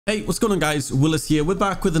Hey, what's going on guys? Willis here. We're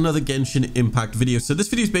back with another Genshin Impact video. So this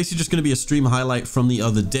video is basically just going to be a stream highlight from the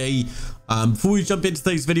other day. Before we jump into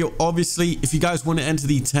today's video, obviously, if you guys want to enter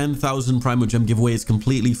the 10,000 Primo Gem giveaway, it's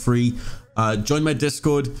completely free. Join my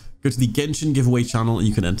Discord, go to the Genshin giveaway channel, and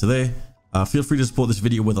you can enter there. Feel free to support this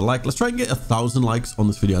video with a like. Let's try and get 1,000 likes on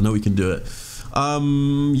this video. I know we can do it.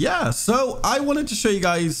 Yeah, so I wanted to show you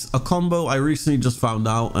guys a combo I recently just found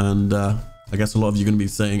out, and I guess a lot of you are going to be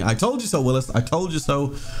saying, I told you so, Willis, I told you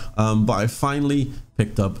so. But I finally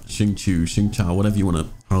picked up Xingqiu, whatever you want to,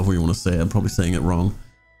 however you want to say it. I'm probably saying it wrong.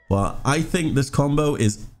 But I think this combo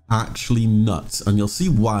is actually nuts, and you'll see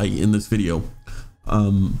why in this video.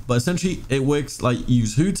 But essentially, it works like you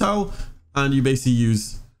use Hu Tao, and you basically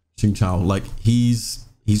use Xingqiu. Like, he's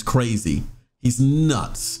crazy. He's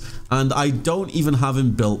nuts. And I don't even have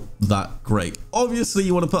him built that great. Obviously,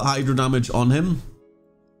 you want to put Hydro damage on him.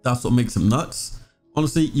 That's what makes him nuts.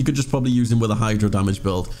 Honestly, you could just probably use him with a Hydro damage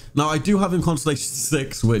build. Now, I do have him Constellation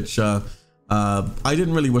 6, which I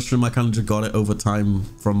didn't really wish for him. I kind of just got it over time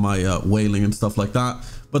from my whaling and stuff like that.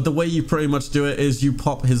 But the way you pretty much do it is you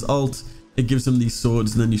pop his ult, it gives him these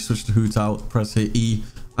swords, and then you switch to Hu Tao, press hit E,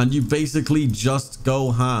 and you basically just go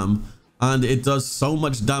ham. And it does so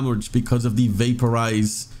much damage because of the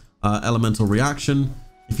Vaporize elemental reaction.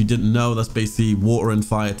 If you didn't know, that's basically water and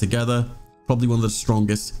fire together. Probably one of the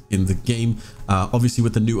strongest in the game. Obviously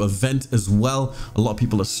with the new event as well, a lot of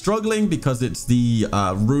people are struggling because it's the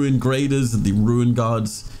ruin graders and the ruin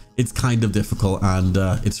guards. It's kind of difficult, and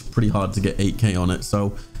it's pretty hard to get 8k on it.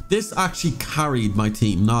 So this actually carried my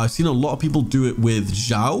team. Now, I've seen a lot of people do it with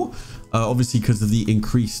Zhao, obviously because of the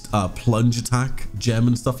increased plunge attack gem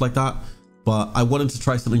and stuff like that. But I wanted to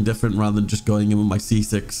try something different rather than just going in with my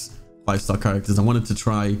C6 5-star characters. I wanted to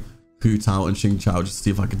try Hu Tao and Xingqiu just to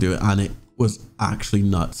see if I could do it, and it was actually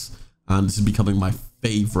nuts. And this is becoming my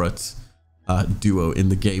favorite duo in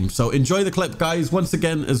the game. So enjoy the clip, guys. Once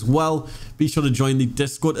again as well, be sure to join the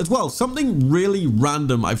Discord as well. Something really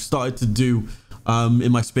random I've started to do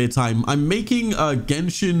in my spare time. I'm making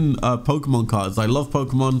Genshin Pokemon cards. I love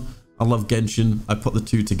Pokemon, I love Genshin. I put the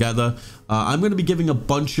two together. I'm going to be giving a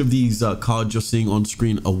bunch of these cards you're seeing on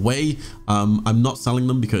screen away. I'm not selling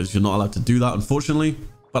them because you're not allowed to do that, unfortunately.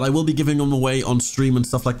 But I will be giving them away on stream and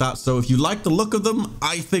stuff like that. So if you like the look of them,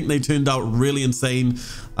 I think they turned out really insane.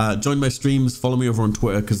 Join my streams, follow me over on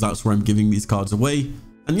Twitter, because that's where I'm giving these cards away.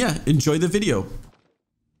 And yeah, enjoy the video. All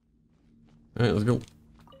right, let's go.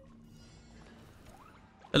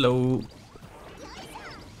 Hello.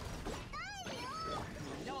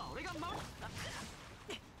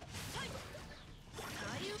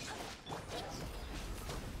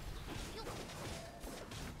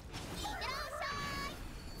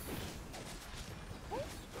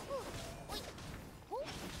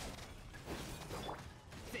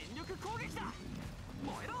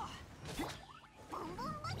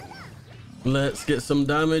 Let's get some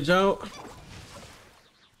damage out.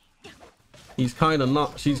 He's kind of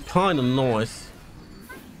not. She's kind of nice.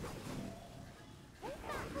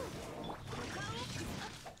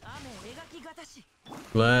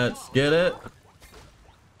 Let's get it.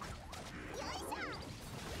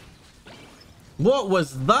 What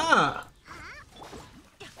was that?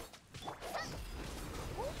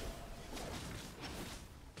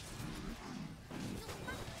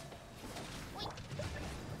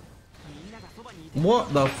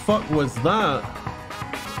 What the fuck was that?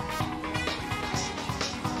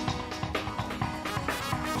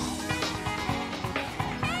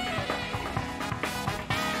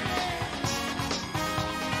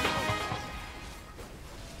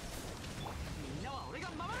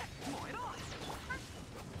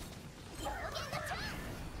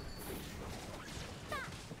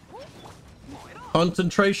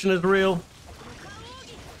 Concentration is real.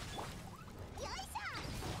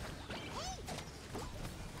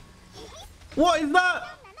 What is that?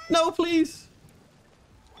 No, please.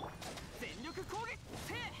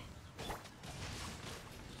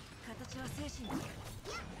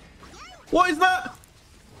 What is that?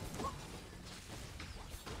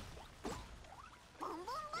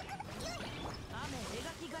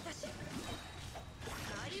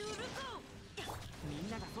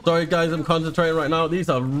 Sorry guys, I'm concentrating right now. These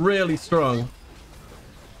are really strong.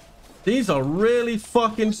 These are really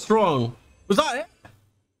fucking strong. Was that it?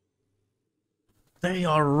 They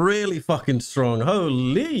are really fucking strong.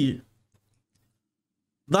 Holy.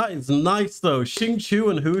 That is nice though.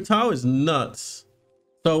 Xingqiu and Hu Tao is nuts.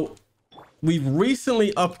 So we've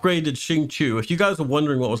recently upgraded Xingqiu. If you guys are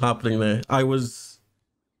wondering what was happening there, I was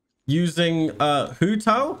using Hu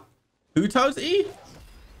Tao's E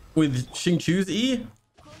with Xingqiu's E.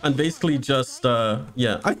 And basically just,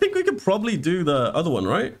 yeah, I think we could probably do the other one,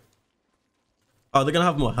 right? Oh, they're gonna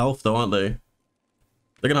have more health though, aren't they?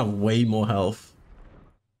 They're gonna have way more health.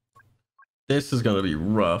 This is gonna be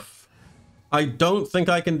rough. I don't think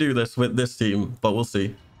I can do this with this team, but we'll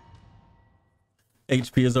see.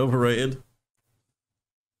 HP is overrated.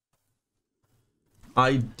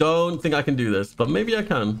 I don't think I can do this, but maybe I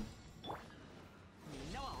can.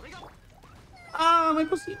 Ah, my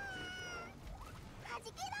pussy.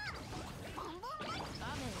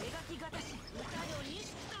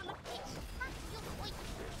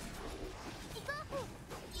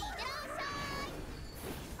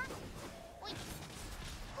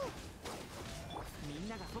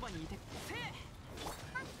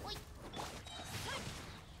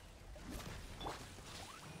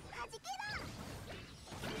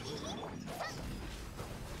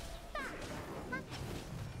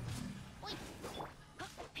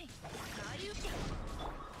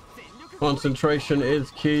 Concentration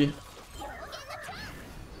is key.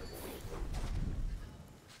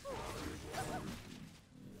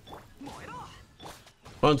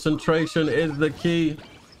 Concentration is the key.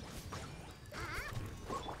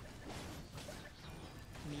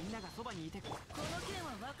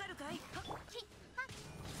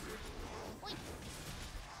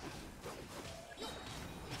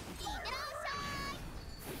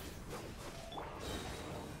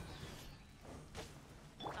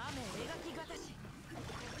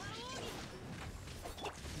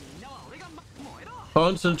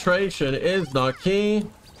 Concentration is the key.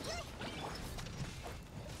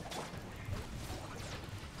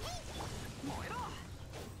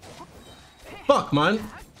 Fuck, man.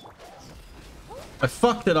 I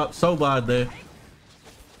fucked it up so bad there.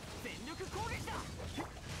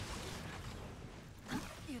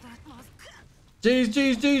 Jeez,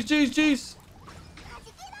 jeez, jeez, jeez, jeez.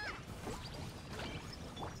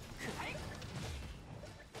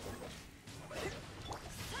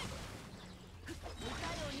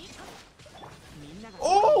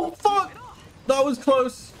 Oh, fuck. That was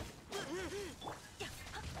close.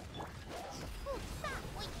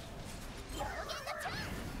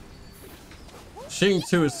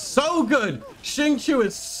 Xingqiu is so good. Xingqiu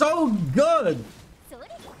is so good.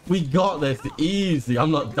 We got this easy.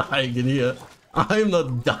 I'm not dying in here. I'm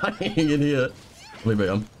not dying in here. Wait,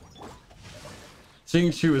 wait,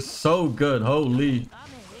 Xingqiu is so good. Holy.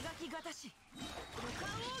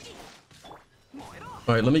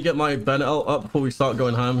 All right, let me get my Benel up before we start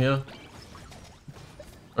going ham here.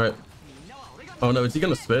 All right. Oh no, is he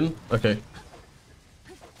gonna spin? Okay.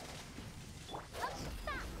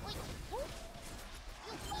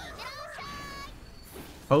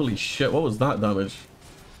 Holy shit, what was that damage?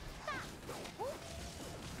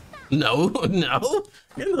 No, no.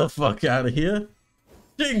 Get the fuck out of here.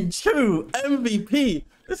 Xingqiu, MVP.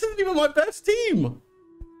 This isn't even my best team.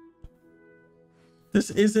 This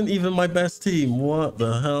isn't even my best team. What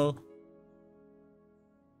the hell?